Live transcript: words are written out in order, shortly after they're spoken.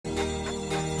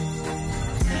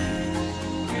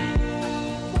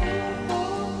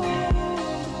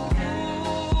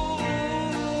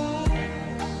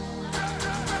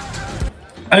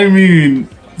I mean,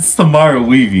 Samara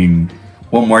Weaving.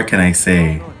 What more can I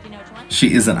say?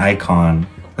 She is an icon,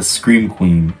 a scream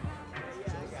queen.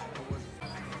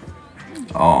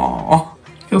 Aww,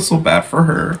 I feel so bad for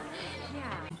her.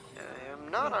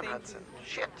 I'm not on Hudson.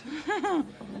 Shit.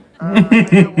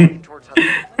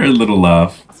 Her little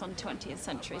laugh. On 20th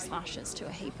century slashers to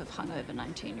a heap of hungover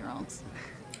 19-year-olds.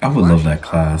 I would love that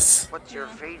class. What's your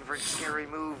favorite scary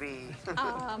movie?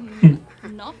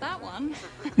 Not that one.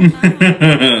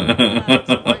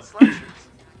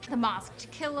 The Masked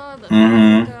Killer, the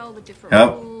Girl, the different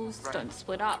rules. Don't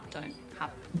split up. Don't have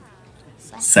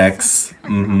sex.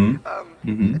 Don't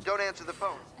answer the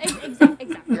phone.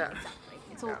 Exactly.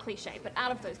 It's all cliche, but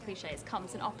out of those cliches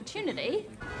comes an opportunity.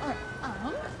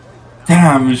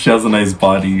 Damn, she has a nice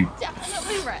body.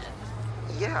 Definitely red.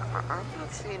 Yeah, I'm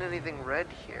not seeing anything red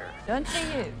here. Don't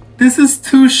see you. This is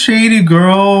too shady,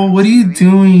 girl. What are you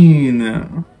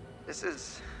doing? This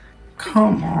is...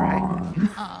 Come on.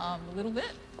 A little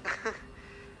bit.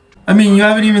 I mean, you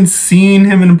haven't even seen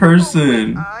him in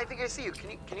person. I think I see you.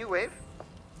 Can you wave?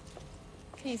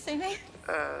 Can you see me?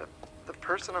 The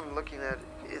person I'm looking at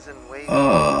isn't waving.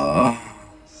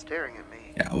 Staring at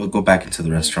me. Yeah, we'll go back into the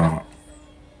restaurant.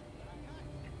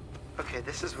 Okay,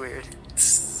 this is weird.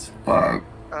 Fuck.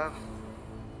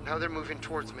 Now they're moving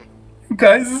towards me.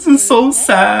 Guys, this is so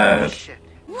sad. Shit.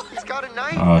 He's got a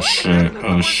knife. Oh shit.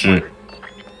 Oh shit.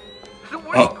 The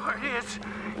worst part is,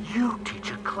 you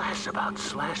teach a class about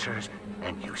slashers,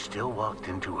 and you still walked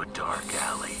into a dark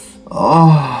alley.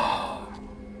 Oh.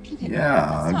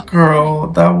 Yeah, girl,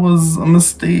 that was a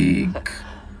mistake.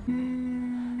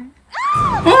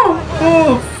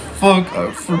 Oh, fuck.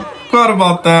 I forgot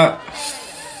about that.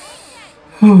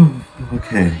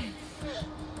 Okay.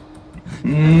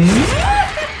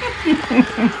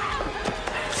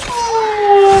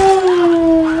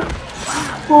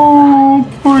 Oh,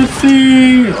 poor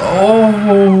thing.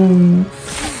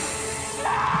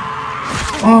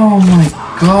 Oh my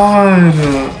god.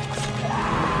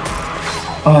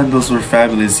 Oh, and those were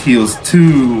fabulous heels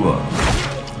too.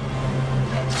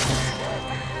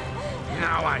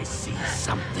 Now I see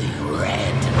something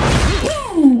red.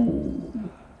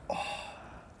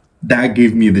 That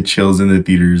gave me the chills in the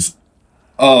theaters.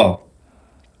 Oh,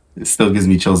 it still gives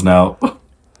me chills now.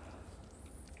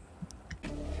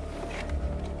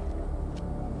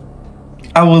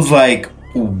 I was like,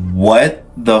 what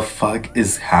the fuck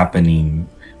is happening?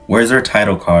 Where's our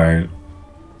title card?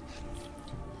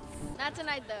 Not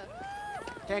tonight, though.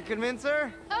 Can't convince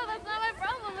her? Oh, that's not my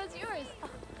problem. That's yours.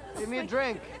 Give me a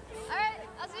drink. All right,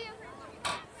 I'll see you.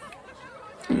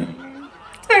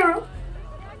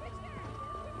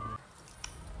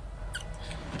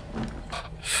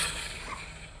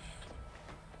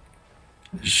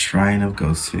 Shrine of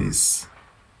Ghostface.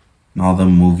 And all the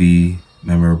movie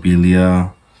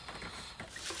memorabilia.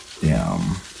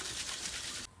 Damn.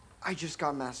 I just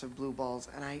got massive blue balls,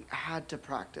 and I had to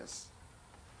practice.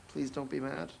 Please don't be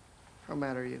mad. How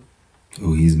mad are you?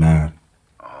 Oh, he's mad.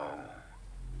 Oh,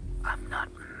 I'm not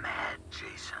mad,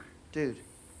 Jason. Dude,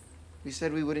 we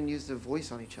said we wouldn't use the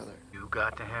voice on each other. You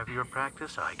got to have your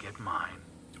practice, I get mine.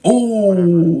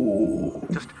 Oh.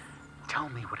 Just tell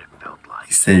me what it felt like.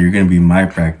 He said you're gonna be my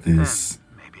practice. Then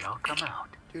maybe I'll come out.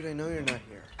 Dude, I know you're not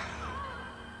here.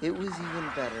 It was even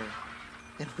better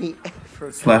than we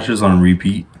ever Slashers on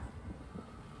repeat.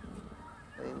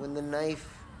 I mean, when the knife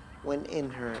went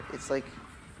in her, it's like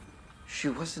she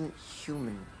wasn't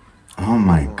human. Oh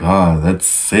my god, that's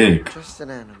sick. Just an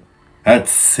animal.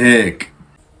 That's sick.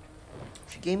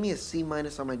 She gave me a C- on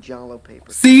my Jalo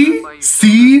paper. See?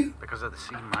 See? Because of the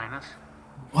C minus?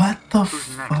 What the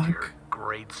Who's next fuck? here?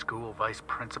 Grade school vice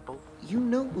principal? You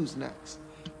know who's next.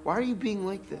 Why are you being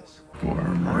like this?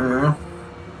 Warmer.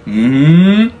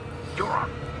 Mm-hmm. You're on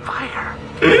fire.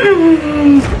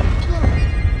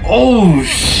 Oh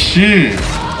shit.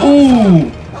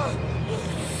 Oh.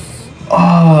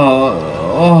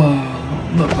 Oh,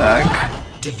 the back.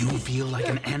 Do you feel like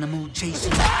an animal,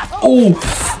 Jason? Oh,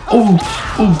 oh.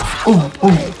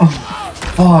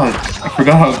 Fuck. I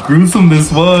forgot how gruesome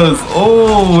this was.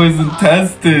 Oh, his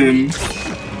intestines.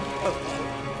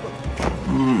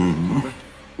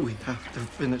 We have to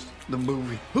finish the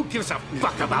movie. Who gives a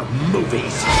fuck about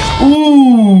movies?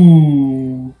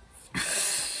 Ooh.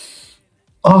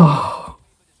 Oh.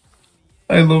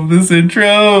 I love this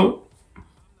intro.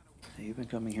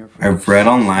 I've read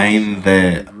online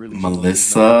that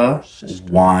Melissa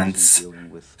wants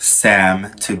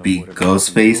Sam to be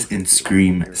Ghostface in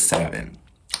Scream 7.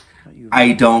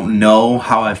 I don't know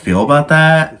how I feel about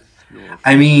that.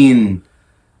 I mean,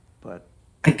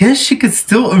 I guess she could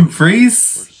still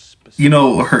embrace, you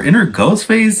know, her inner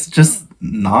Ghostface. Just,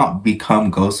 not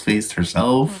become Ghostface I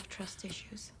herself? have trust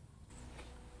issues.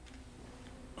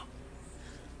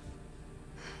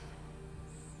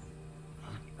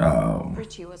 Oh.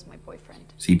 Richie was my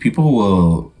boyfriend. See, people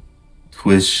will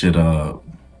twist shit up.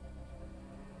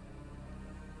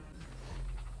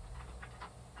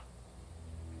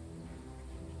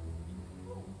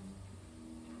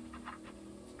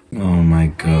 Oh my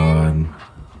god.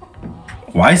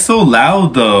 Why so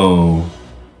loud though?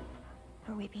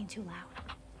 Are we being too loud?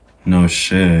 No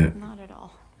shit. Not at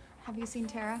all. Have you seen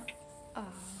Tara?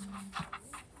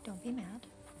 Don't be mad.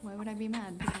 Why would I be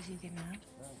mad? Because you get mad.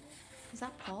 Is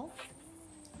that Paul?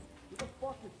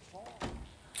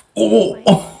 Oh.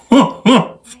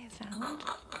 I have found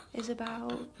is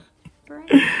about Brain.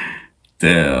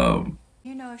 Damn.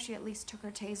 You know if she at least took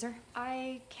her taser?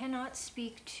 I cannot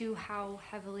speak to how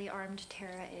heavily armed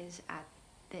Tara is at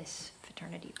this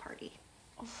fraternity party.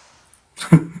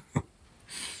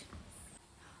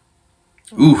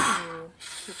 Oof.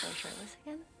 People are shirtless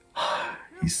again?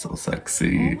 He's so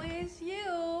sexy. Always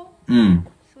you,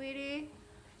 sweetie.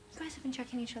 You guys have been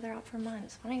checking each other out for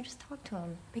months. Why don't you just talk to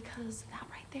him? Because that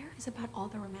right there is about all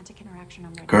the romantic interaction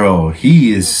I'm ready. Girl,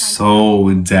 he is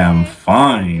so damn Be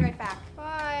fine. right back.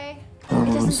 Bye. It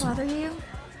doesn't bother you?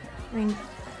 I mean,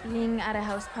 being at a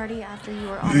house party after you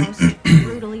were almost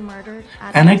brutally murdered.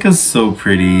 Annika's so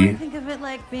pretty. Think of it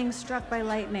like being struck by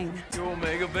lightning. You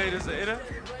Omega Beta Zeta?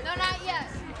 No, not yet.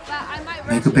 But I might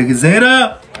Make rush a big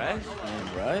Zeta.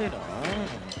 Right.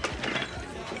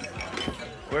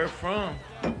 Where from?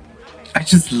 I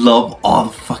just love all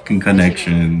the fucking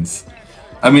connections.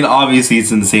 I mean, obviously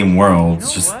it's in the same world.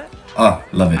 It's just, love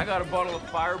I it. got a bottle of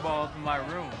Fireball in my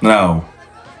room. No.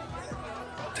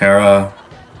 Tara.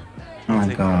 Oh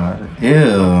my god.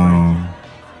 Ew.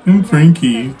 I'm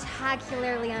Frankie.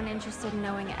 Spectacularly uninterested in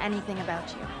knowing anything about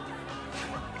you.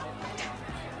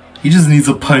 He just needs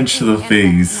a punch to the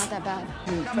face. Not that bad.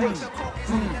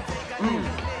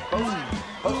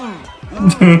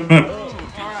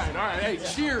 Alright, hey,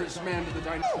 cheers, man, to the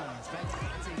dinosaur.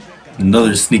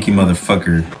 Another sneaky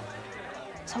motherfucker.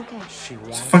 It's okay.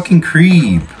 It's a fucking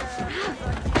creep.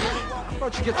 Why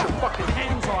don't you get your fucking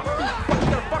hands off me?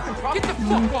 Get the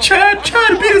fuck off! Chad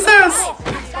to beat his ass.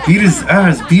 Beat his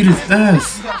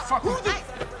ass.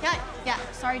 Yeah,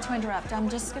 sorry to interrupt. I'm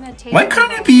just gonna take. Why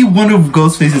couldn't it be one of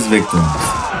Ghostface's victims?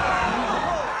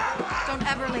 Don't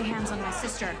ever lay hands on my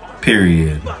sister.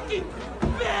 Period. What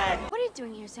are you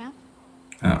doing here, Sam?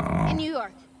 Oh. In New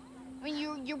York. I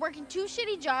mean, you're working 2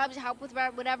 shitty jobs, help with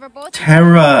whatever, both.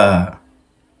 Tara.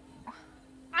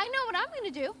 I know what I'm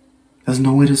gonna do. There's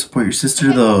no way to support your sister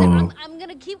Okay, listen, though. I'm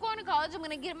gonna keep going to college. I'm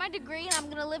gonna get my degree, and I'm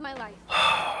gonna live my life.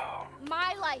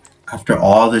 My life. After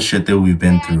all the shit that we've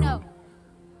been Yeah, I through. know.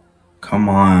 Come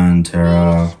on, You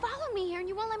Tara. just follow me here, and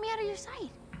you won't let me out of your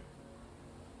sight.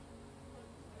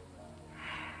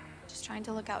 Just trying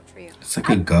to look out for you. It's like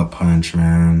a gut punch,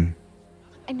 man.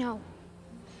 I know.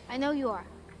 I know you are.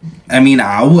 I mean,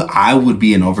 I would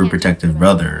be an overprotective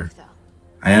brother.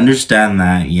 I understand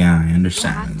that. Yeah, I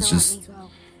understand. It's just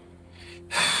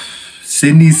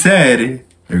Sydney said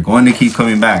they're going to keep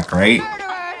coming back, right?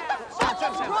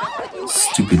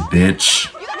 Stupid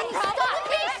bitch. You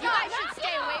guys should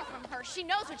stay away from her. She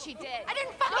knows what she did. I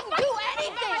didn't fucking do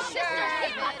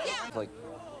anything. Like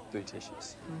 3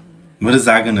 tissues. What is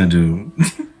that gonna do?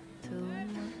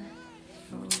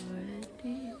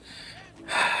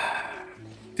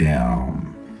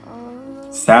 Damn.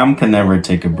 Sam can never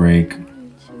take a break.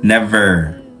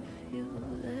 Never.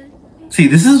 See,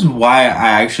 this is why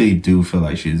I actually do feel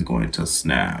like she's going to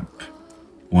snap.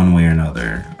 One way or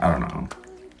another. I don't know.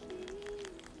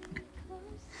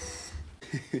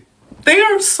 They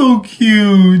are so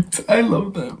cute. I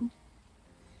love them.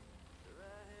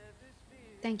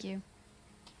 Thank you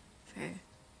for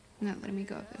not letting me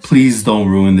go of this. Please don't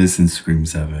ruin this in Scream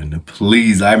 7.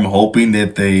 Please, I'm hoping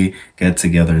that they get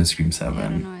together in Scream 7. I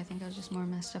don't know. I think I was just more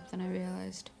messed up than I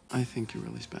realized. I think you're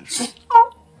really special.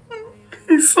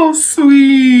 He's so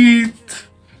sweet.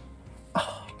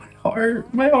 Oh,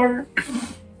 my heart.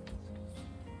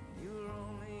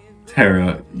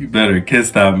 Tara, you better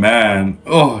kiss that man.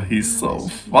 Oh, he's so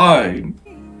fine.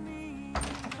 I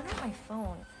forgot my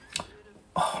phone.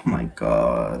 Oh my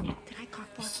god. Did I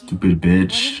cockblock you? Stupid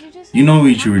bitch. you just You know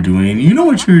what you were doing. You know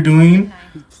what you were doing.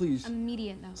 Please,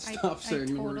 Immediate no. stop saying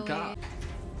you were a cop.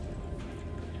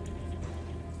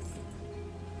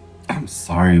 I'm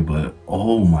sorry, but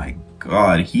oh my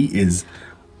god. He is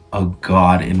a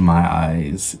god in my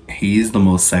eyes. He is the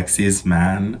most sexiest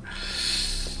man.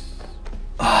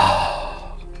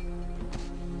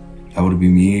 That would be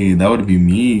me. That would be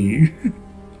me.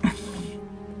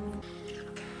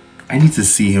 I need to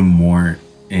see him more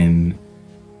in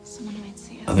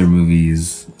other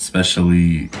movies,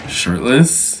 especially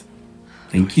shirtless.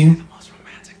 Thank you.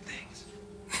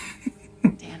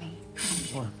 Danny.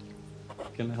 What?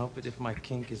 Can I help it if my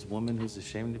kink is woman who's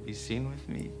ashamed to be seen with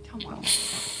me? Come on.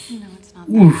 No, it's not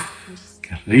Oof.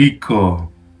 Que rico.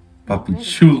 Papi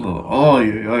chulo.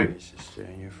 Oy, oy. Your sister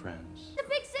and your friends. It's a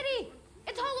big city.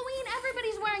 It's Halloween.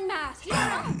 Everybody's wearing masks. You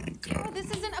know, Oh, this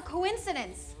isn't a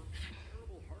coincidence.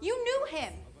 You knew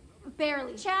him.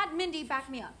 barely. Chad, Mindy, back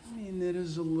me up. I mean, it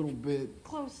is a little bit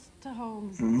Close to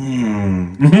home.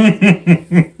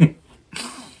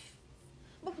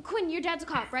 Quinn, your dad's a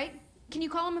cop, right? Can you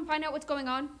call him and find out what's going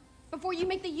on? Before you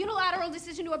make the unilateral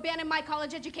decision to abandon my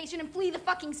college education and flee the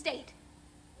fucking state.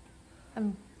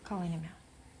 I'm calling him now.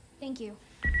 Thank you.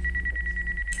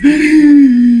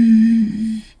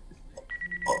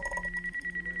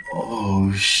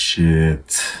 Oh,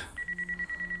 shit.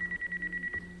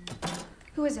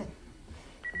 Who is it?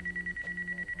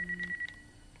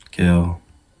 Gil.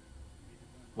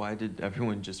 Why did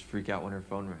everyone just freak out when her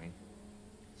phone rang?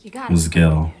 You got It was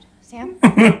Gil. Sam?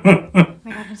 My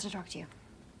dad wants to talk to you.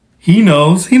 He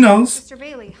knows. He knows. Mr.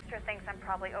 Bailey. Sister thinks I'm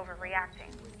probably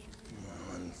overreacting.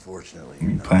 unfortunately.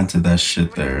 He planted that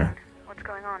shit there. What's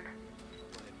going on?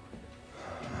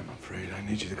 I'm afraid I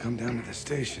need you to come down to the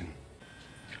station.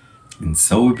 And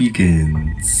so it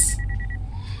begins.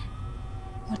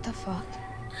 What the fuck?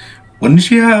 Wouldn't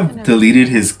she have deleted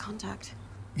his contact?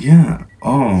 Yeah.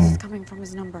 Oh. Coming from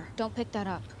his number. Don't pick that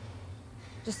up.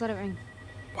 Just let it ring.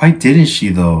 Why didn't she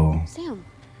though? Sam.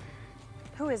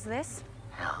 Who is this?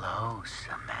 Hello,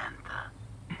 Samantha.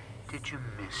 Did you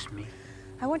miss me?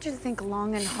 I want you to think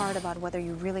long and hard about whether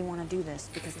you really want to do this,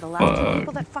 because the last two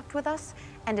people that fucked with us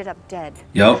ended up dead.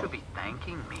 You should be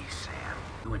thanking me, Sam.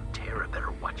 You and Tara better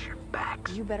watch your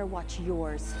backs. You better watch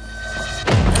yours.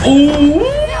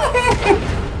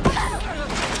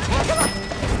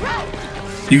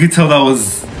 You could tell that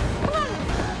was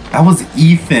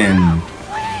Ethan.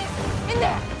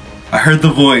 I heard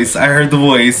the voice. I heard the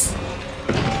voice.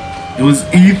 It was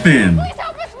Ethan. Please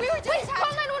help us. Please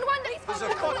call 911. There's a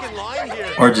fucking line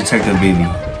here. Or Detective Bailey.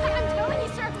 I'm telling you,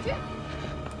 sir.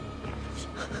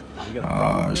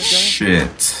 Oh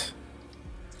shit.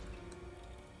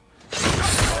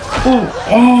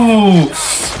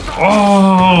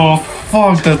 Oh,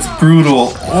 fuck, that's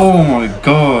brutal. Oh my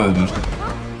god.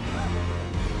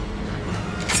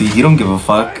 See, he don't give a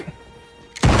fuck.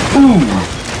 Ooh.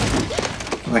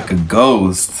 Like a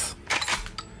ghost.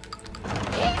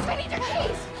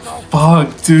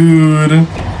 Fuck, dude.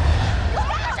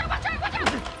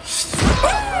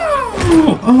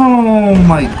 Oh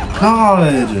my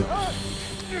god.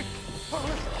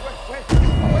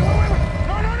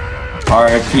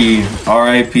 R.I.P.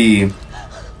 R.I.P.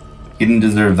 He didn't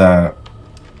deserve that.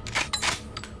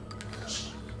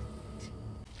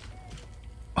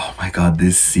 Oh my god,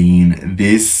 this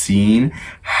scene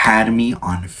had me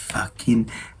on fucking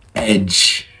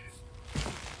edge.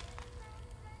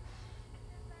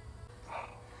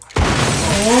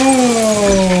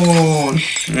 Oh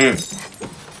shit.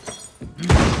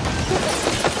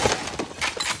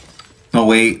 No,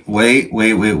 wait.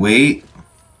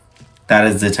 That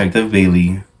is Detective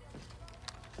Bailey.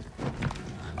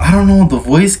 I don't know, the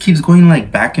voice keeps going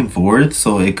like back and forth,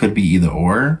 so it could be either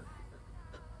or.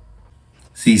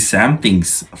 See, Sam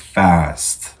thinks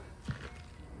fast.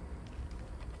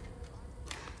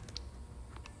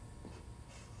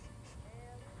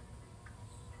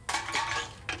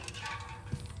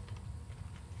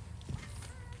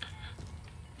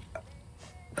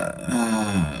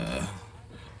 I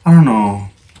don't know.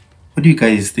 What do you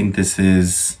guys think this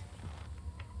is?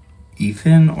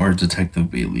 Ethan or Detective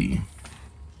Bailey?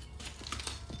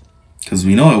 Because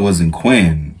we know it wasn't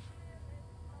Quinn.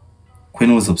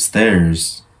 Quinn was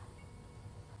upstairs.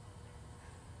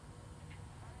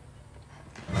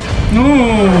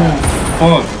 No!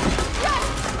 Fuck.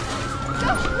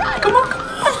 Come on.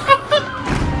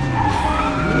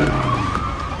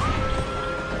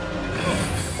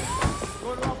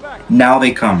 Now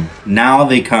they come. Now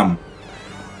they come.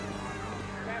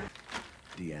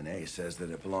 DNA says that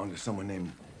it belonged to someone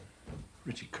named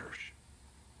Richie Kirsch.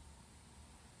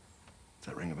 Does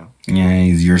that ring a bell? Yeah,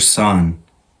 he's your son.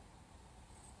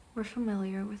 We're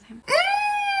familiar with him.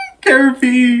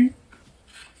 Kirby.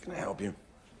 Can I help you?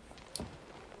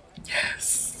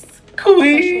 Yes. Special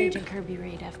Queen. Agent Kirby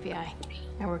Reed, FBI.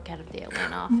 I work out of the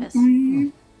Atlanta office.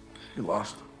 You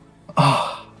lost.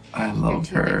 Oh, I love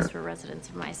Here are 2 her. things for residents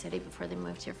of my city before they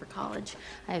moved here for college.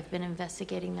 I have been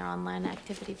investigating their online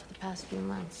activity for the past few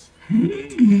months.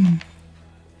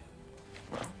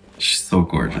 She's so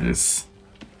gorgeous.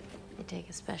 It take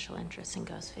a special interest in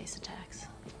Ghostface attacks.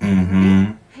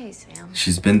 Mm-hmm. Hey, Sam.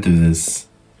 She's been through this.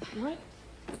 What?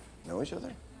 Know each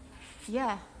other?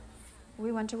 Yeah.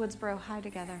 We went to Woodsboro High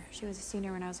together. She was a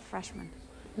senior when I was a freshman.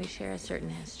 We share a certain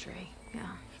history, yeah.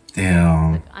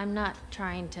 Damn. Look, I'm not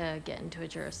trying to get into a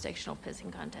jurisdictional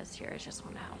pissing contest here. I just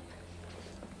want to help.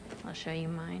 I'll show you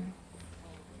mine,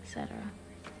 etc.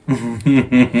 Thank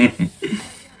you.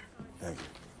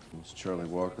 It's Charlie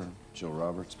Walker, Joe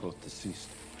Roberts, both deceased.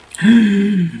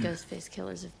 Ghostface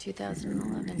killers of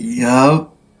 2011.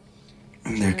 Yup.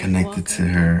 And they're connected to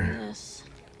her. Yes.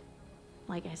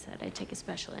 Like I said, I take a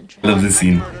special interest. I love this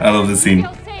scene. I love this scene.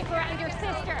 Feel safe around your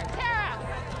sister, Tara.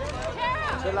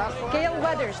 Tara. Gail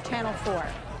Weathers, Channel 4.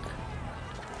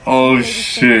 Oh Maybe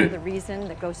shit. the reason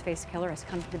the Ghostface killer has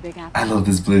come to the Big Apple. I love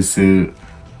this blue suit.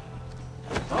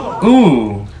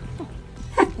 Ooh.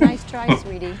 Nice try,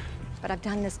 sweetie. But I've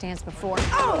done this dance before.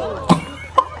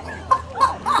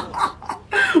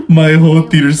 My whole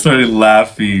theater started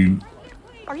laughing.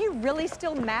 Are you really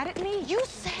still mad at me? You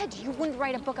said you wouldn't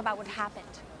write a book about what happened.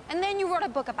 And then you wrote a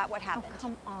book about what happened. Oh,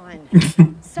 come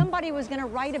on. Somebody was gonna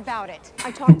write about it.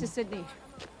 I talked to Sydney.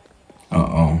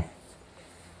 Uh-oh.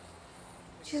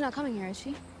 She's not coming here, is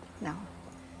she? No.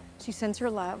 She sends her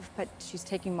love, but she's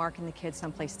taking Mark and the kids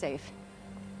someplace safe.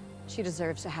 She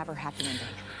deserves to have her happy ending.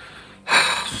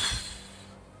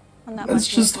 Let's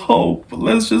just hope.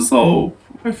 Let's just hope.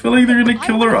 I feel like they're gonna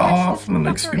kill her off in the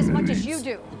next few as much as movies. you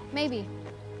do. Maybe.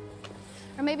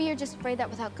 Or maybe you're just afraid that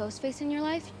without Ghostface in your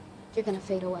life, you're gonna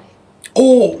fade away.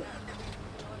 Oh!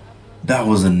 That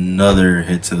was another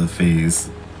hit to the face.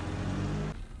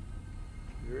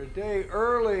 You're a day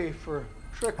early for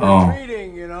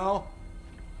trick-or-treating, you know?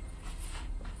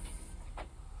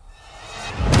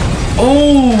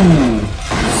 Oh!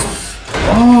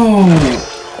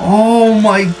 Oh! Oh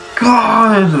my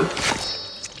god!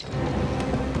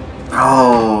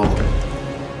 Oh!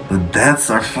 The deaths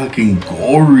are fucking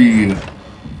gory.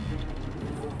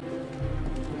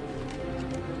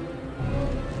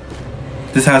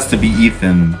 This has to be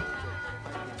Ethan.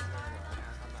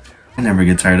 I never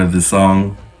get tired of this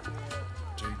song.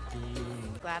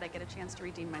 Glad I get a chance to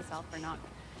redeem myself for not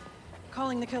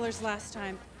calling the killers last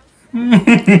time.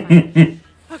 Okay,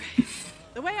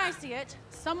 the way I see it,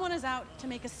 someone is out to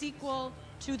make a sequel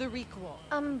to the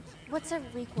requel. What's a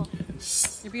requel?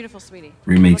 You're beautiful, sweetie.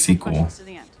 Remake What's the sequel. questions to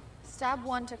the end? Stab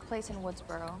 1 took place in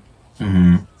Woodsboro.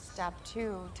 Mm-hmm. Stab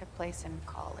 2 took place in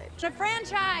college. It's a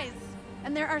franchise,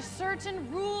 and there are certain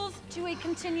rules to a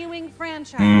continuing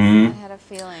franchise. Mhm. I had a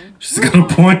feeling. She's got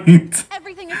a point.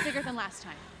 Everything is bigger than last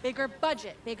time. Bigger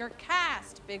budget, bigger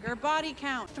cast, bigger body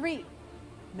count. 3,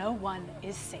 no one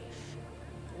is safe.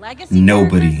 Legacy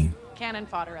Nobody. characters, cannon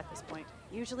fodder at this point.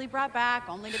 Usually brought back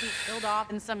only to be killed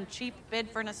off in some cheap bid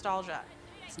for nostalgia.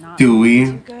 It's not Do we?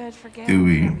 too good for Gail Do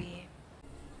we? Kirby.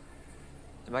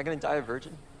 Am I gonna die a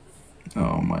virgin?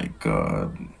 Oh my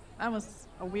god. That was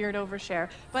a weird overshare,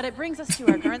 but it brings us to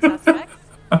our current suspects.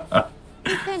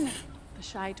 Ethan, the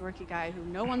shy, dorky guy who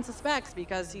no one suspects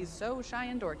because he's so shy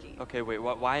and dorky. Okay, wait,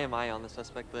 why am I on the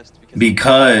suspect list?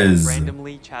 Because-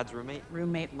 randomly Chad's roommate?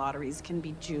 Roommate lotteries can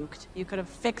be juked. You could have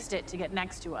fixed it to get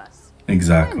next to us.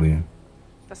 Exactly.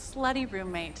 The slutty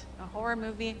roommate, a horror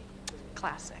movie,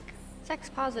 classic. Sex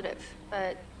positive,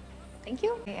 but thank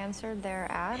you. They answered their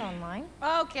ad online.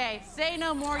 Okay, say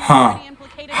no more. You Huh. already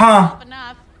implicated Huh. yourself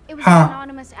enough. It was Huh. an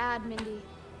anonymous ad, Mindy.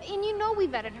 And you know we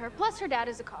vetted her, plus her dad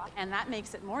is a cop. And that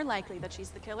makes it more likely that she's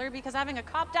the killer because having a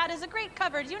cop dad is a great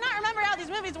cover. Do you not remember how these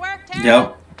movies work, Tara?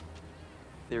 Yep.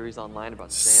 Theories online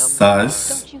about Sam?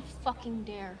 Sus. Don't you fucking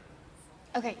dare.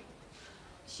 Okay,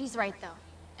 she's right though.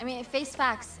 I mean, face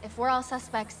facts. If we're all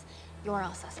suspects, you're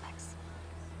all suspects.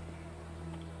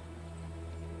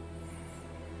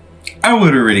 I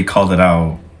would already called it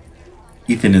out.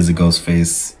 Ethan is a ghost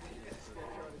face.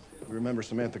 Remember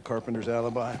Samantha Carpenter's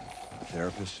alibi?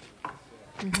 Therapist?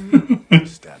 Mm-hmm.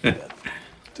 Stabbed to death.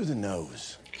 Through the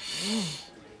nose.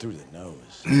 Through the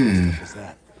nose. Mm. What stuff is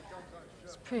that?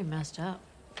 It's pretty messed up.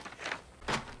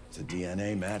 It's a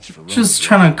DNA match for Just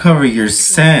trying to cover your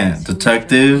scent,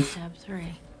 detective. Tab 3.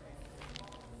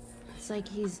 It's like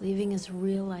he's leaving us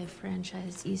real-life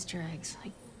franchise Easter eggs,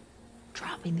 like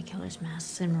dropping the killer's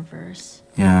masks in reverse.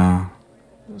 Yeah.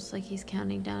 Almost like he's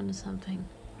counting down to something.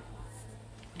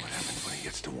 What happens when he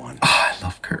gets to 1? I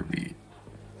love Kirby.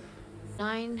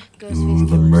 9 Ooh, Ghostface the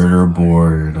killers. murder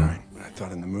board. I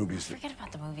thought in the movies that... Forget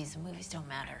about the movies. The movies don't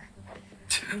matter.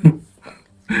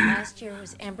 Last year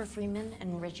was Amber Freeman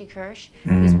and Richie Kirsch,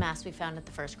 whose masks we found at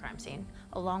the first crime scene,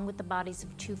 along with the bodies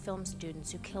of 2 film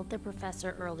students who killed their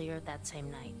professor earlier that same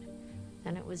night.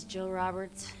 Then it was Jill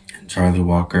Roberts. Charlie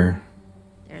Walker.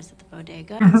 upstairs at the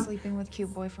bodega. Sleeping with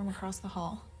cute boy from across the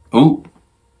hall. Oh,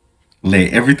 lay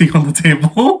everything on the table.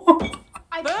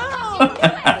 I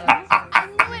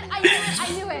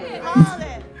knew it.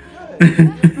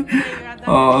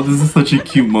 Oh, this is such a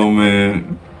cute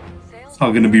moment. It's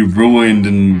all gonna be ruined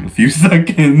in a few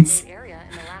seconds.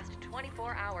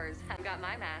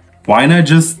 Why not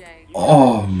just...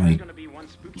 Oh my...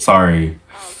 Sorry.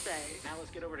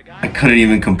 I couldn't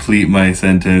even complete my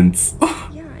sentence.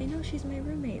 Yeah, I know she's my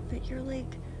roommate, but you're like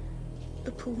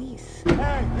the police. Hey,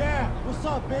 yeah, what's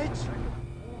up, bitch?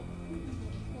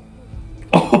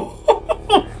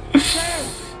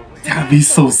 That'd be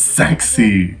so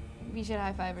sexy. We should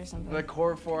high five or something. Like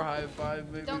core 4 high five,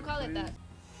 maybe. Don't call it that.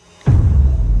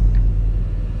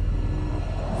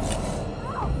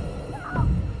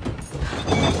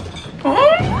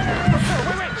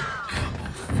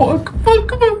 Fuck.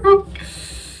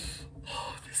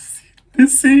 Oh,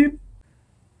 this scene.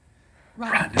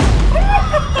 Run.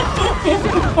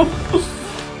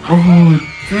 Oh,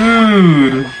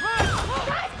 dude.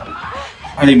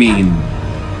 I mean,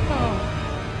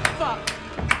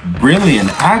 brilliant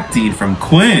acting from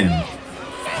Quinn.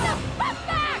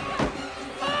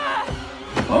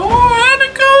 Oh,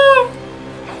 Annika.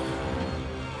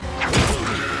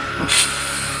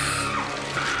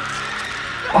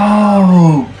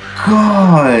 Oh,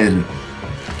 God.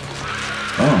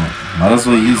 Oh, might as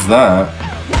well use that.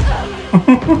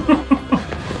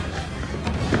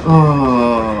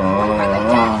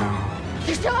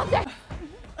 You're still up there.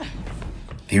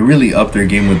 They really upped their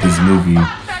game with this movie.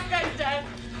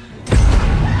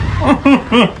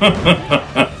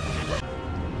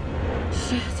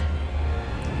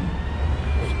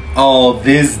 Oh,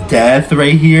 this death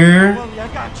right here.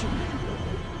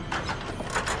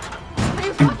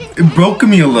 It broke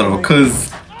me a little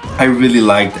because I really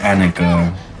liked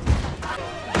Annika.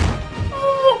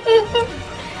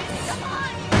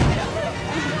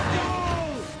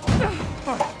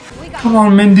 Come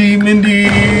on, Mindy.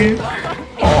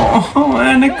 Oh,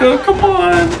 Annika, come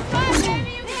on.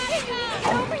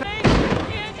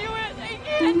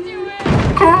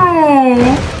 Oh.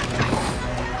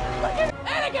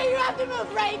 Annika, you have to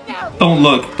move right now. Don't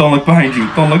look behind you.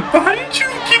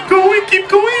 Keep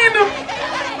going.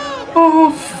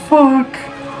 Oh, fuck.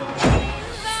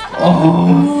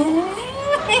 Oh.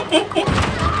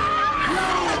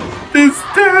 This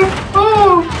death.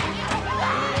 Oh.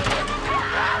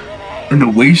 And the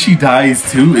way she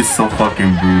dies too is so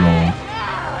fucking brutal.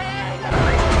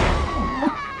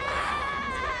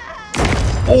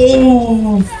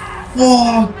 Oh,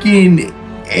 fucking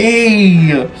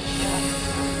A.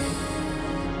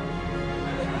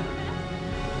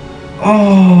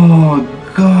 Oh,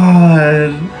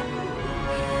 God.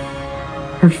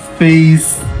 Her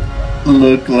face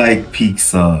looked like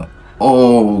pizza.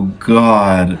 Oh,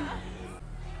 God.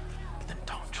 Then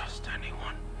don't trust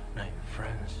anyone. Not your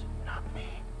friends, not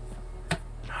me,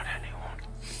 not anyone.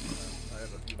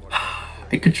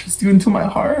 I could trust you into my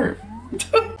heart.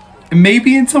 And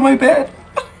maybe into my bed.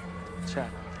 Chat.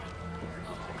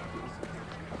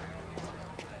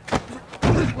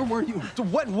 Where were you?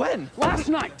 What? When? Last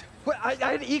night. What? I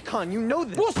had econ. You know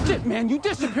this. Bullshit, man. You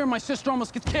disappear, my sister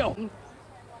almost gets killed.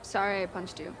 Sorry, I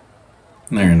punched you.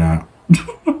 No, you're not.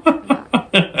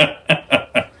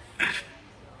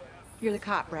 You're the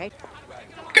cop, right?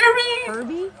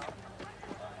 Kirby!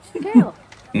 Gail.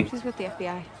 She's with the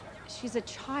FBI. She's a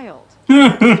child.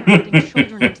 Putting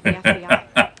children into the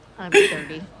FBI. I'm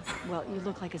 30. Well, you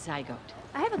look like a zygote.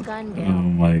 I have a gun, Gail. Oh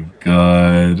my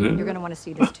God. You're gonna want to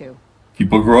see this too.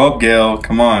 People grow up, Gail.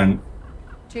 Come on.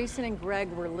 Jason and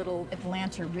Greg were little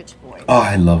Atlanta rich boys. Oh,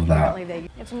 I love that.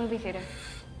 It's a movie theater.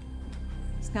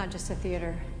 It's not just a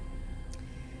theater.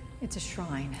 It's a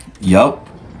shrine. Yup.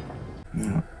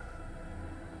 Yeah.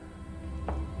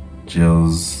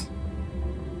 Jill's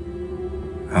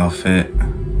outfit.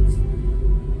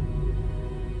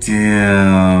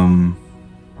 Damn.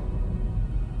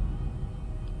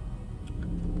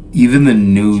 Even the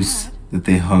noose that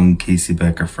they hung Casey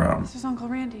Becker from. This is Uncle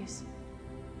Randy's.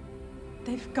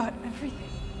 They've got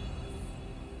everything.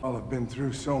 I'll have been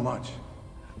through so much.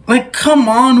 Like, come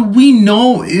on, we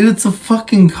know it's a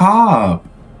fucking cop.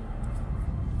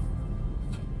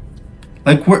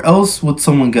 Like, where else would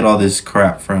someone get all this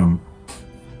crap from?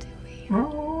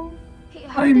 Oh,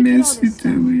 I miss you,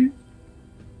 Dewey.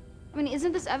 I mean,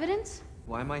 isn't this evidence?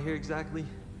 Why am I here exactly?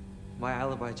 My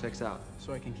alibi checks out.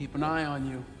 So I can keep an eye on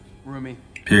you, roomie.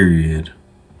 Period.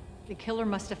 The killer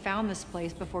must have found this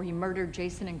place before he murdered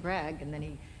Jason and Greg, and then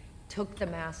he took the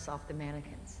masks off the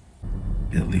mannequins.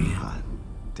 Billy. God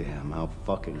damn, how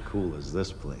fucking cool is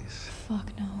this place?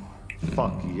 Fuck no.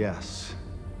 Fuck yes.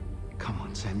 Come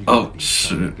on, Sam. You Oh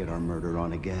shit! Get our murder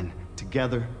on again.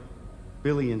 Together,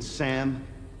 Billy and Sam.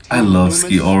 I love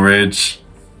Ski Ulrich.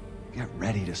 Get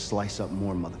ready to slice up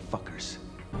more motherfuckers.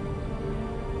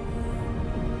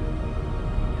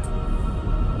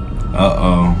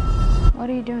 Uh-oh. What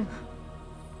are you doing?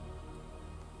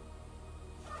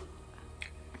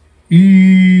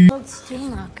 Old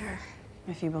Steamrocker.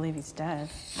 If you believe he's dead.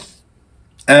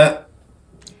 I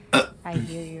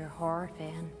hear you're a horror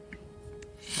fan.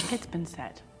 It's been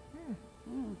said.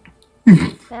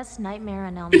 Best Nightmare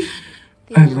on Elm Street.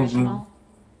 The I love original.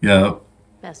 Yep.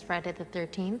 Best Friday the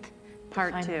 13th.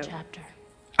 Part 2. Chapter.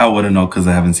 I wouldn't know because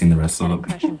I haven't seen the rest of it.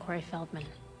 Crush and Corey Feldman.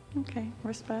 Okay,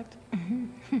 respect.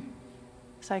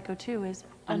 Psycho 2 is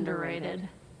Underrated.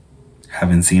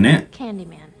 Haven't seen it?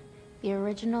 Candyman. The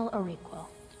original or requel?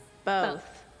 Both.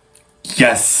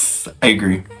 Yes, I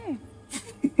agree.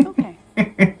 Okay.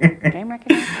 Game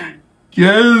recognized.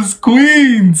 Yes,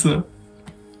 Queens.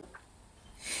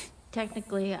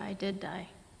 Technically, I did die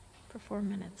for 4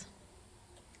 minutes.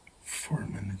 4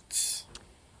 minutes.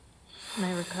 And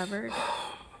I recovered.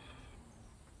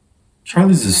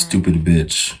 Charlie's a stupid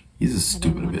bitch. He's a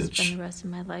stupid Spend the bitch. rest of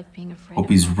my life being afraid. Hope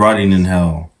he's rotting in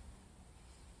hell.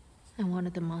 I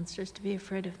wanted the monsters to be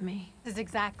afraid of me. This is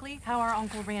exactly how our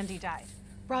Uncle Randy died.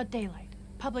 Broad daylight,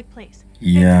 public place.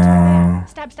 Yeah.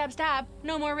 Stab, stab, stab.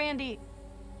 No more Randy.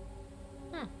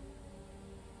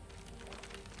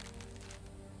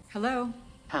 Hello?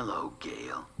 Hello,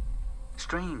 Gail.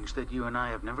 Strange that you and I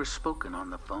have never spoken on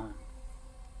the phone.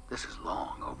 This is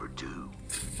long overdue.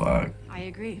 Fuck. I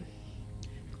agree.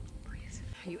 Please.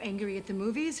 Are you angry at the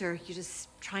movies, or are you just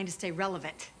trying to stay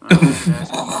relevant?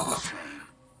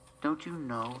 Don't you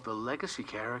know the legacy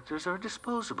characters are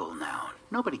disposable now?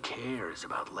 Nobody cares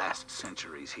about last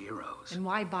century's heroes. And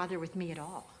why bother with me at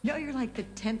all? No, you're like the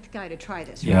 10th guy to try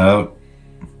this, right? Yep.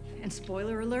 And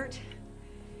spoiler alert,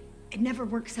 it never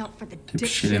works out for the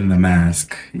Shit in the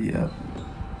mask. Yep.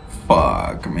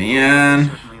 Fuck, man.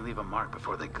 Certainly leave a mark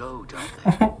before they go, don't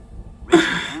they?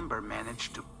 Richard Amber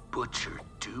managed to butcher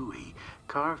Dewey,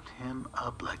 carved him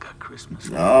up like a Christmas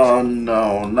tree. Oh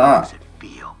no, not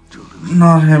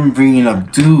him bringing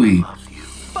up Dewey.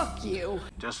 Fuck you.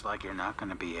 Just like you're not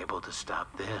gonna be able to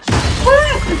stop this.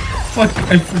 Fuck,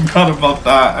 I forgot about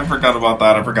that.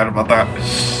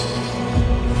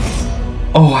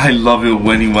 Oh, I love it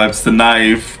when he wipes the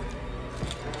knife.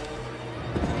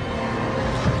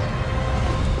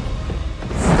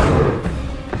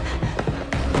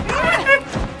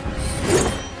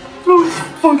 Oh,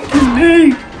 fucking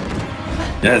hey.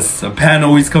 Yes, a pan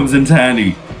always comes in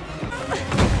handy.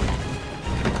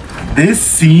 This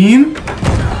scene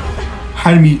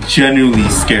had me genuinely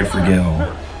scared for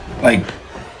Gail. Like,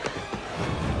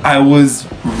 I was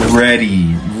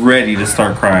ready to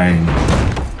start crying.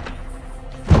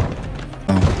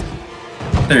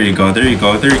 Oh. There you go,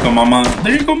 mama.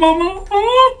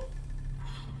 Oh.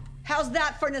 How's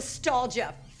that for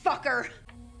nostalgia, fucker?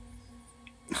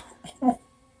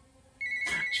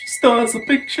 She still has a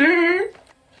picture.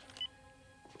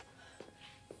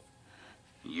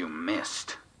 You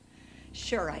missed.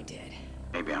 Sure I did.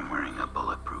 Maybe I'm wearing a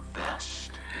bulletproof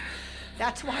vest.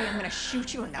 That's why I'm gonna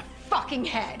shoot you in the fucking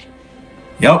head.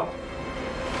 Yep.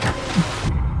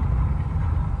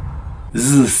 This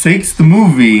is the 6th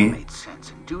movie.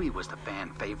 Dewey was the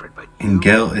fan favorite, but And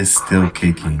Gail is still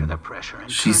kicking.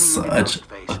 She's such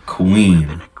a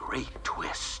queen. Great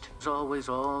twist. It's always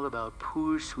all about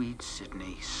poor sweet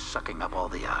Sydney sucking up all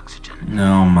the oxygen.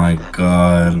 Oh my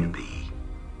god.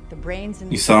 The brains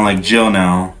and You sound like Jill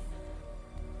now.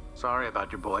 Sorry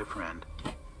about your boyfriend.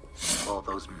 All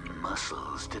those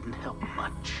muscles didn't help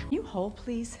much. You hold,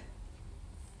 please.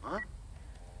 What?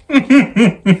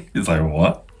 He's like,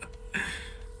 what?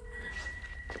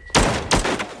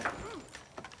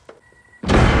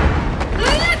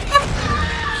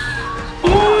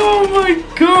 Oh my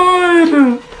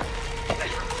god!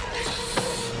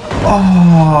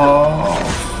 Oh,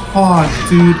 fuck,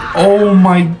 dude. Oh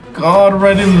my god,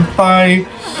 right in the thigh.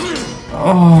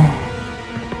 Oh.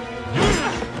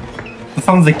 That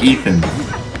sounds like Ethan.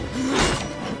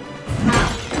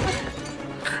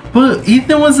 But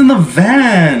Ethan was in the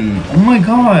van. Oh my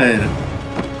god.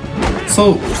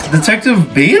 So,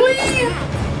 Detective Bailey?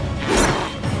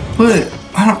 But,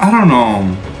 I don't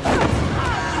know.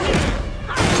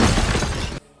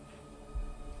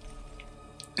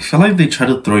 I feel like they try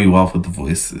to throw you off with the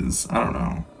voices. I don't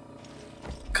know.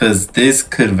 Because this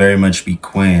could very much be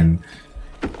Quinn.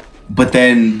 But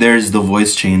then there's the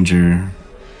voice changer.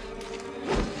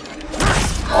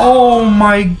 Oh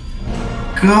my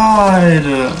god.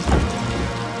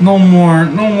 No more,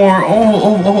 no more.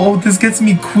 Oh, this gets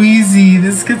me queasy.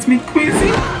 This gets me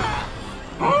queasy.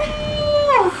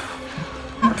 Oh,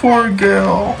 poor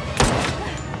girl.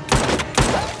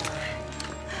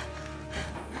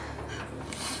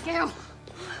 Gail.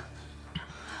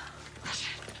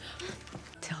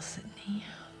 Tell Sydney.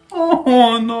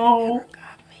 Oh, no.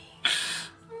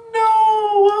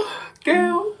 No.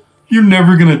 Gail. You're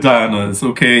never gonna die on us,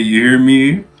 okay? You hear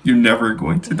me? You're never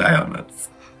going to die on us.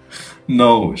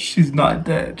 No, she's not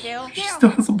dead. Gail? She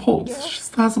still has a pulse. She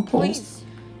still has a pulse. Please.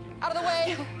 Out of the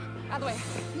way. Out of the way.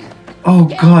 Oh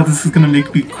God, this is gonna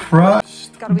make me cry.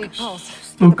 Gotta be a pulse.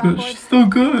 Still good. She's still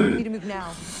good. Need to move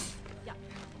now. I'm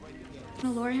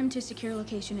gonna lure him to a secure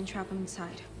location and trap him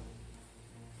inside.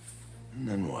 And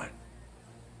then what?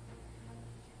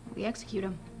 We execute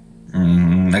him.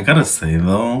 I gotta say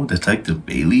though, Detective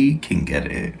Bailey can get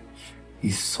it.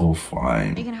 He's so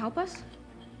fine. Are you gonna help us?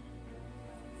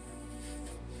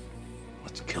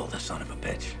 Let's kill the son of a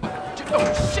bitch.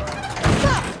 Oh, shit.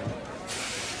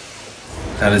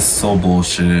 That is so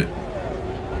bullshit.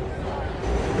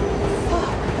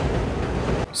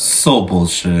 So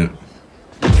bullshit.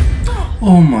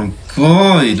 Oh my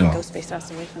God. Ghostface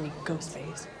has away from me.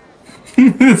 Ghostface.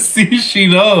 See, she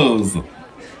knows.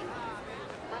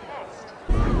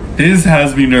 This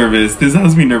has me nervous. This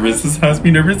has me nervous. This has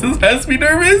me nervous. This has me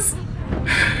nervous.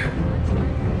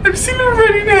 I've seen it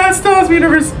already. It still has me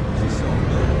nervous.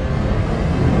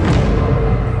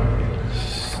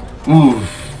 Ooh.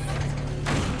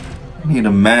 I need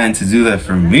a man to do that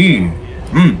for me.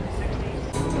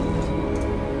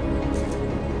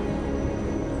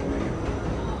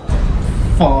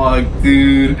 Fuck,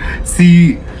 dude.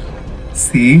 See,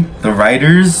 the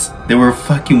writers, they were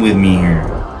fucking with me here.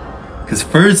 Because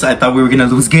first I thought we were gonna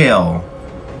lose Gail.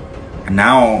 And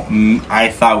now I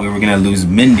thought we were gonna lose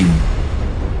Mindy.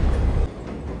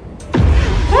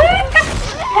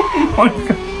 Oh my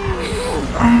God.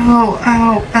 Ow,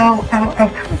 ow, ow, ow,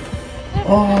 ow.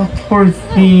 Oh, poor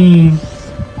thing.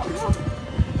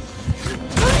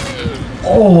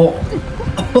 Oh.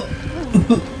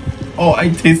 Oh, I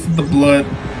tasted the blood.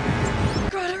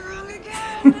 Got it wrong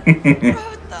again.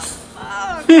 What the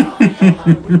fuck?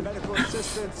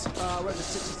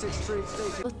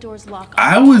 Both doors lock.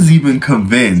 I was even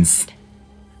convinced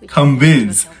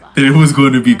that it was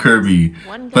going to be Kirby.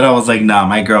 But I was like, nah,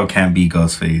 my girl can't be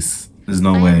Ghostface. There's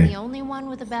no I'm way. the only one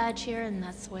with a badge here, and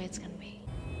that's the way it's gonna be.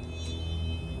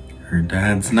 Her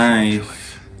dad's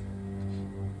knife.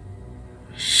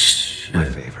 Shit. My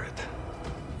favorite.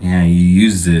 Yeah, you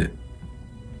used it.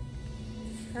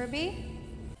 Kirby?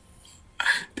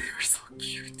 They were so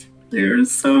cute. They were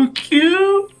so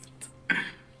cute.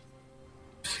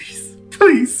 Please,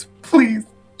 please, please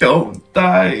don't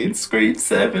die in Scream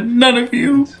 7. None of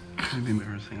you. It'd be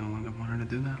embarrassing how long I've wanted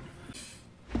to do that.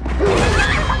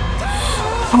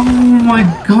 Oh my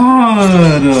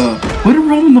God. What a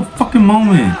ruin the fucking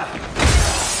moment.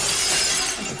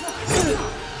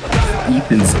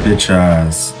 Ethan's bitch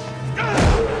ass.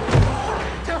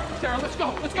 Tara, let's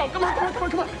go. Let's go. Come on, come on, come on,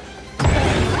 come on.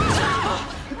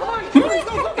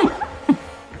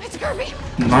 It's Kirby.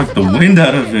 Knocked the wind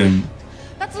out of him.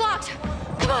 That's locked.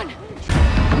 Come on.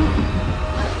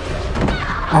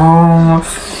 Oh,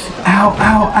 ow,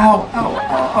 ow, ow, ow,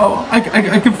 ow. I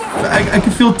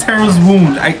can feel Tara's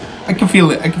wound. I can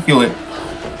feel it. I can feel it.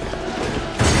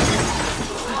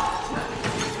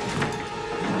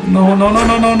 No, no, no,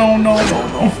 no, no, no, no, no,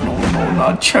 no, no, no,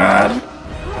 not Chad.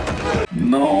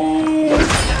 No. No,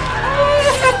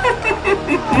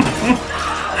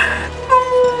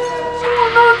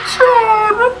 not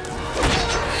Chad.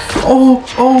 Oh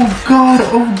God,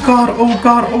 oh God, oh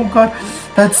God, oh God.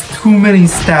 That's too many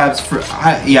stabs for,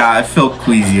 yeah, I feel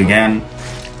queasy again.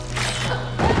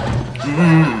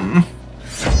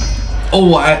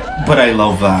 Oh, but I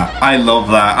love that. I love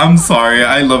that. I'm sorry.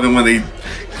 I love it when they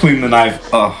clean the knife.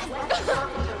 Oh.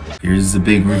 Here's the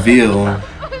big reveal.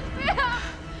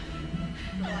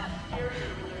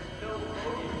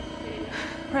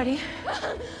 Ready?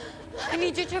 I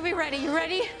need you to be ready. You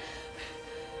ready?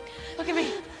 Look at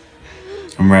me.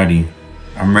 I'm ready.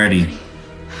 I'm ready.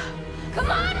 Come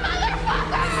on,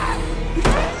 motherfucker!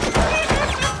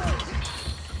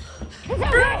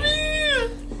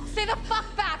 Stay the fuck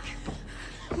back!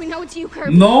 We know it's you,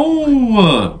 Kirby.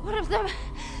 No! One of them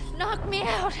knocked me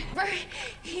out.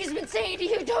 He's been saying to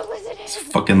you, don't listen to him. He's a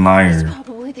fucking liar. He's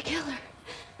probably the killer.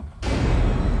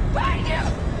 Find you!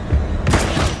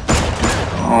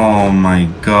 Oh my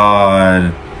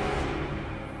God.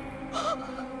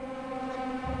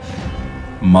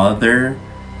 Mother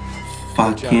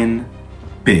fucking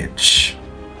bitch.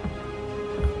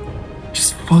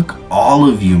 Just fuck all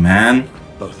of you, man.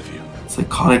 Both of you.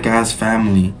 Psychotic ass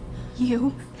family.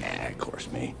 You? Yeah, of course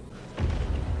me.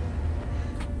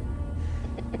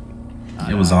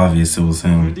 It was obvious it was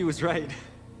him. Wendy was right.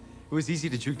 It was easy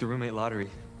to juke the roommate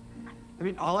lottery. I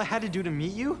mean, all I had to do to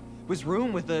meet you was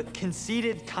room with a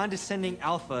conceited, condescending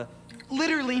alpha,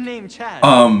 literally named Chad.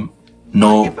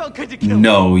 No, It felt good to kill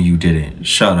no, you didn't.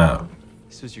 Shut up.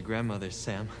 This was your grandmother,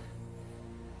 Sam.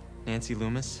 Nancy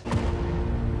Loomis.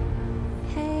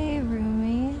 Hey,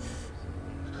 roomies.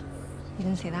 You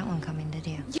didn't see that one coming, did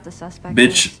you? The suspect.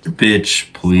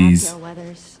 Bitch, please.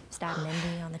 Weathers stabbed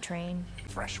Mindy on the train.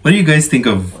 What do you guys think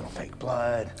of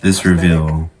this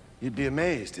reveal? You'd be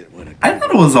amazed at what it I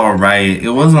thought it was alright. It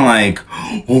wasn't like,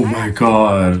 oh my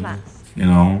god, you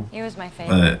know? He was my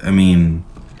favorite. But, I mean,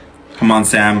 come on,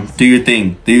 Sam. Do your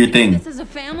thing. Do your thing. This is a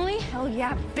family? Hell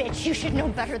yeah, bitch. You should know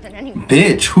better than anyone.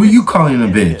 Bitch? Who are you calling a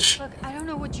bitch? Look, I don't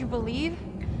know what you believe,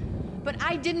 but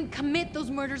I didn't commit those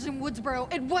murders in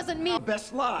Woodsboro. It wasn't me. Our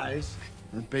best lies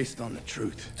are based on the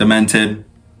truth. Demented.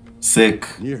 Sick.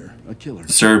 You're a killer.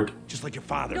 Disturbed. Just like your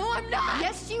father. No, I'm not.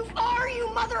 Yes, you are, you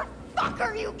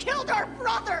motherfucker. You killed our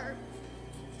brother.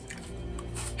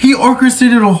 He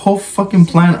orchestrated a whole fucking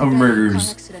plan of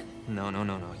murders. No,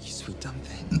 you sweet dumb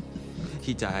thing.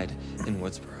 He died in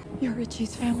Woodsboro. You're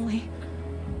Richie's family.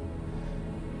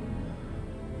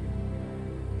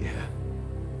 Yeah.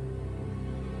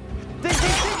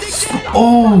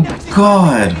 Oh,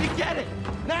 God.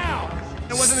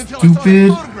 It wasn't until I saw Stupid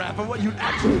the photograph of what you'd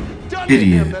actually done to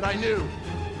idiot. him that I knew.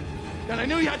 And I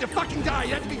knew you had to fucking die.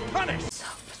 You had to be punished. So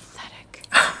pathetic.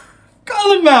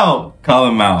 Call him out. Call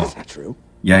him out. Is that true?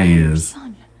 Yeah, he is.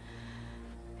 Son.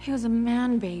 He was a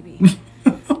man baby.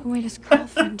 Who made his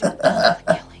girlfriend do all the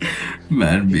killing.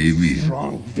 Man, baby.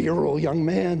 Strong, virile young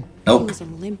man. He Nope. was a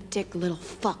limp dick little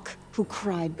fuck who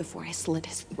cried before I slit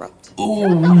his throat.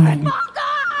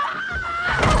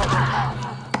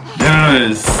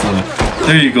 Yes.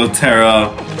 There you go,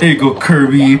 Tara. There you go,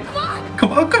 Kirby.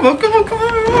 Come on, come on, come on, come on.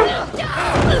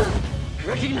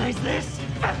 Recognize this?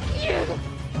 Fuck you!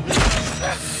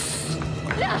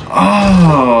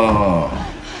 Oh.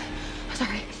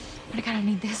 Sorry, but I kinda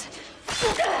need this.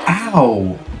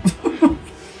 Ow.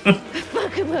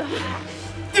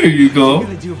 There you go. What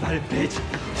are you gonna do about it, bitch?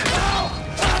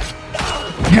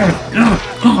 Yeah.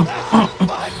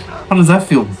 How does that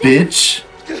feel, bitch?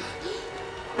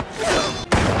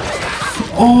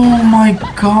 Oh my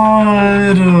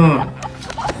god.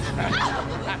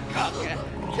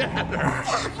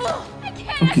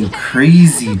 Fucking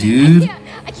crazy, dude.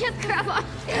 I can't grab on.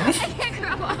 I can't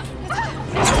grab on.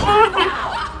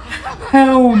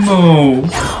 Hell no.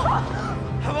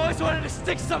 I've always wanted to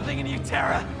stick something in you,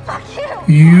 Tara. Fuck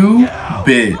You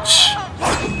bitch.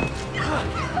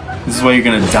 This is why you're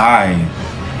gonna die.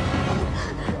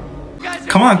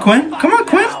 Come on, Quinn. Come on,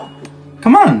 Quinn.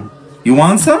 Come on. You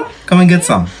want some? Come and get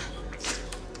some.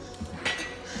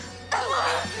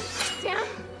 Sam?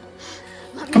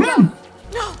 Come on.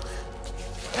 No.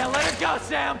 Now let her go,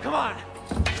 Sam. Come on.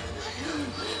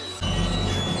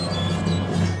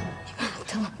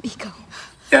 Tell him, Nico.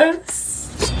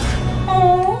 Yes.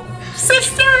 Oh,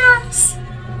 sisters.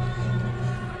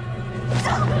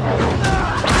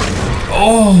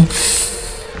 Oh,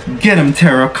 get him,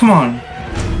 Tara. Come on.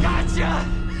 Gotcha.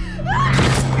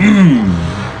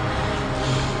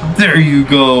 There you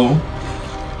go.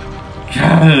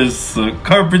 Yes,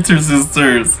 Carpenter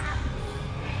sisters.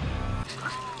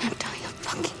 I'm telling a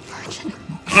fucking virgin.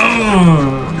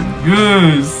 Oh,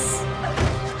 yes.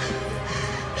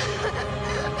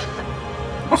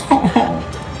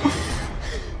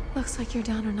 Looks like you're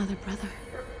down another brother.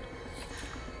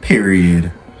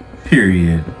 Period.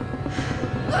 Period.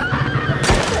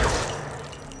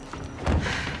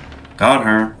 Got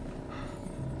her.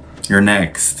 You're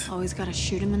next. Always gotta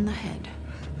shoot him in the head.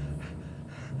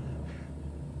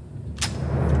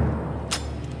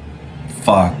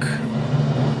 Fuck.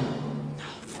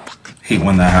 Hate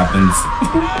when that happens.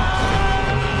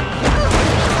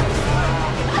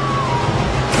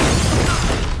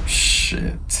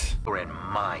 Shit. You're in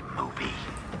my movie.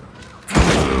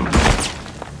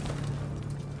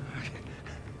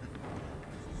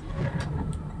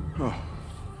 Oh.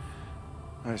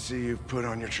 I see you've put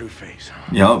on your true face.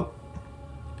 Yup.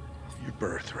 Your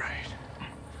birthright.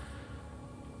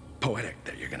 Poetic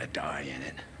that you're gonna die in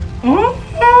it.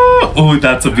 Oh,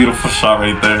 that's a beautiful shot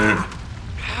right there.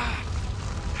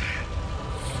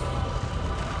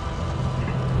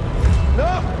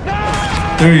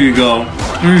 There you go.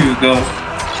 There you go.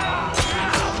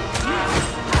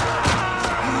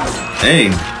 Hey.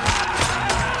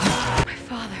 My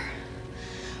father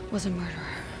was a murderer.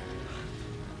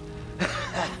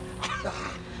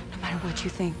 No matter what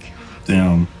you think,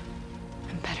 Damn.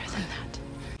 I'm better than that.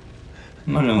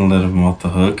 I'm not gonna let him off the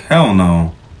hook. Hell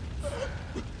no.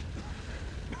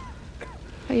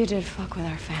 But you did fuck with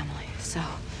our family, so.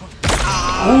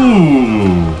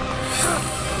 Ooh.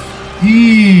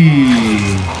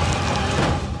 Eee.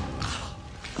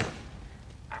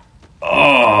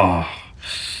 Oh.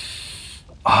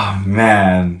 Oh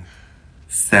man.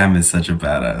 Sam is such a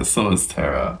badass. So is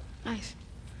Tara. Nice.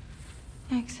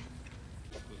 Thanks.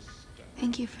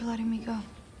 Thank you for letting me go.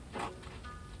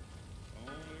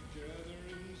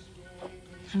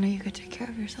 I know you could take care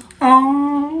of yourself.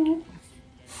 Oh.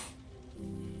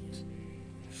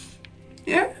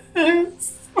 Yes.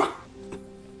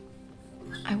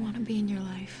 I want to be in your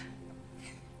life,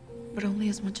 but only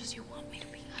as much as you want me to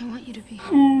be. I want you to be.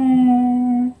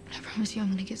 I promise you I'm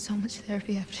gonna get so much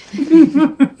therapy after this.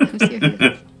 I'm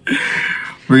serious.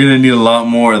 We're gonna need a lot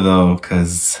more though,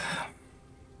 because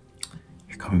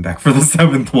you're coming back for the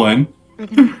 7th one. We're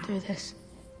gonna get through this.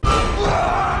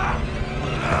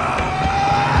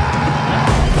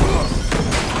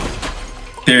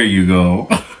 There you go.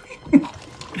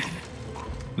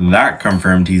 That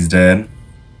confirmed he's dead.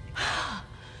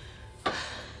 I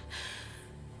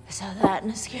saw that in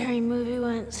a scary movie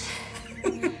once.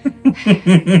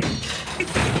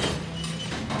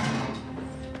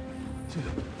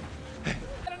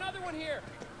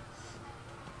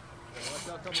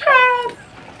 Chad.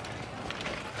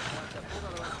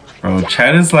 Bro,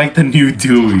 Chad is like the new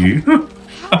Dewey. How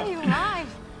are you alive?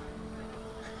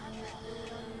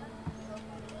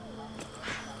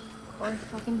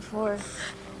 4.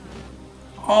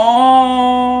 Oh,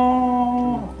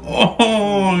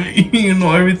 you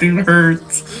know everything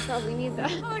hurts. You probably need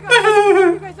that. Oh my God,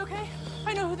 are you guys okay?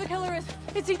 I know who the killer is.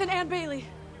 It's Ethan and Bailey.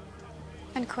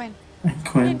 And Quinn.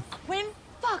 Quinn. Quinn?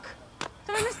 Fuck.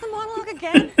 Did I miss the monologue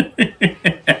again?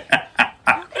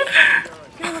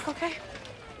 Can you look okay?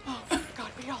 Oh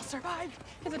God, we all survived.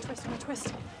 It's a twist on a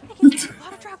twist. I can give you a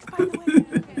lot of drugs, by the way.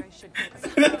 Okay, I should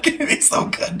get Give me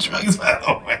some good drugs, by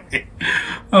the way.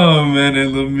 Oh man, I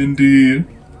love Mindy.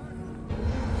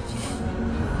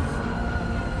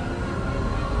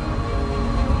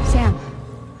 Sam.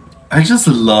 I just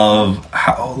love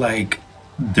how like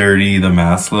dirty the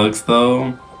mask looks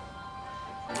though.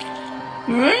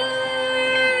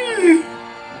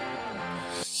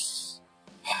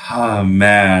 Oh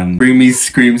man. Bring me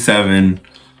Scream 7.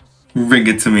 Bring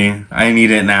it to me. I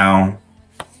need it now.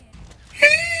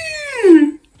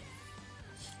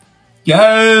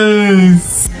 Yes!